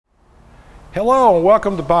Hello and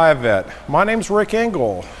welcome to Buy a Vet. My name's Rick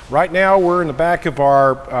Engel. Right now we're in the back of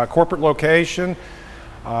our corporate location.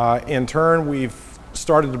 In turn, we've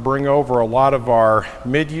started to bring over a lot of our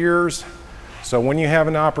mid-years. So when you have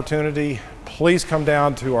an opportunity, please come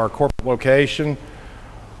down to our corporate location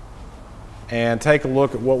and take a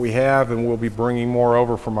look at what we have, and we'll be bringing more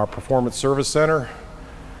over from our Performance Service Center.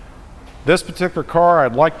 This particular car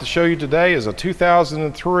I'd like to show you today is a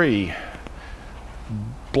 2003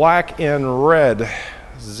 black and red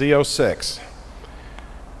Z06.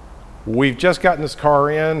 We've just gotten this car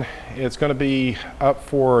in. It's going to be up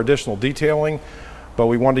for additional detailing, but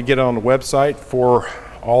we wanted to get it on the website for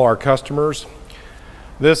all our customers.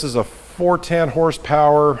 This is a 410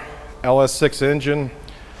 horsepower LS6 engine,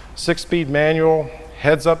 6-speed manual,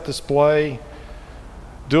 heads-up display,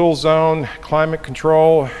 dual zone climate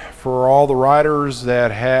control for all the riders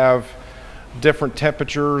that have different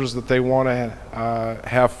temperatures that they want to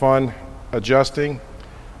have fun adjusting.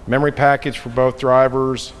 Memory package for both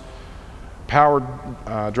drivers. Powered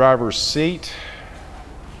driver's seat.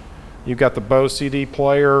 You've got the Bose CD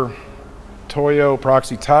player. Toyo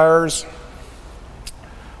Proxes tires.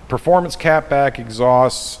 Performance catback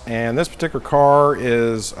exhausts. And this particular car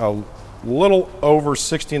is a little over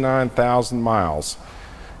 69,000 miles.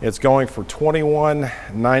 It's going for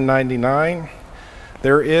 $21,999.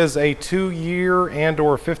 There is a 2-year and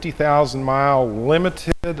or 50,000 mile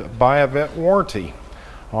limited Buy a Vet warranty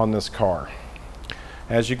on this car.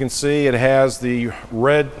 As you can see, it has the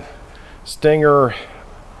red Stinger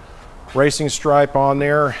racing stripe on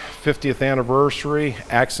there, 50th anniversary,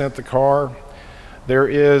 accent the car. There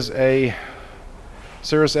is a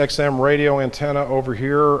Sirius XM radio antenna over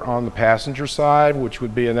here on the passenger side, which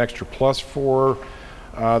would be an extra plus for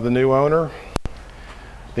the new owner.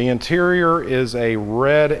 The interior is a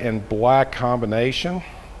red and black combination.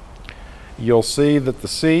 You'll see that the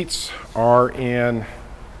seats are in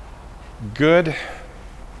good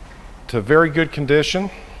to very good condition.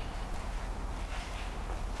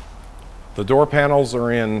 The door panels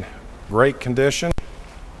are in great condition.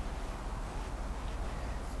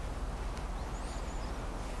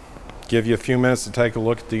 Give you a few minutes to take a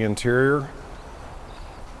look at the interior.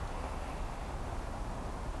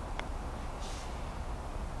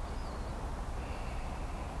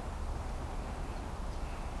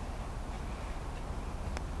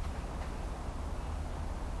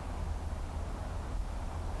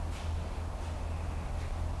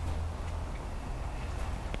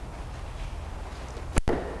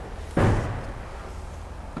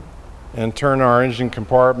 In turn, our engine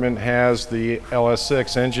compartment has the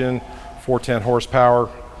LS6 engine, 410 horsepower.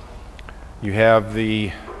 You have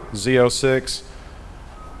the Z06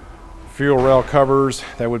 fuel rail covers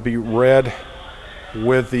that would be red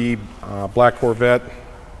with the black Corvette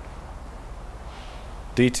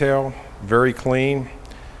detail, very clean.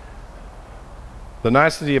 The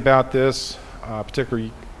nicety about this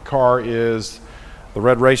particular car is the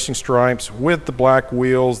red racing stripes with the black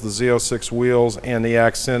wheels, the Z06 wheels, and the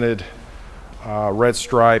accented red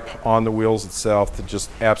stripe on the wheels itself to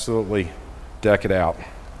just absolutely deck it out.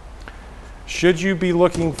 Should you be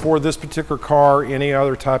looking for this particular car, any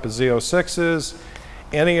other type of Z06s,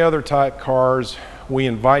 any other type cars, we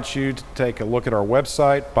invite you to take a look at our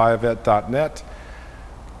website, buyavet.net.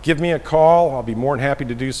 Give me a call. I'll be more than happy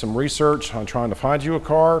to do some research on trying to find you a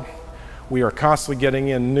car. We are constantly getting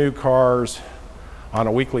in new cars on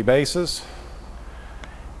a weekly basis.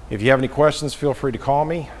 If you have any questions, feel free to call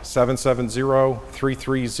me,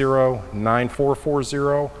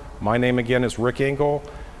 770-330-9440. My name again is Rick Engel.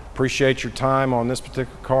 Appreciate your time on this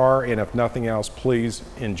particular car, and if nothing else, please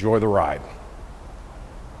enjoy the ride.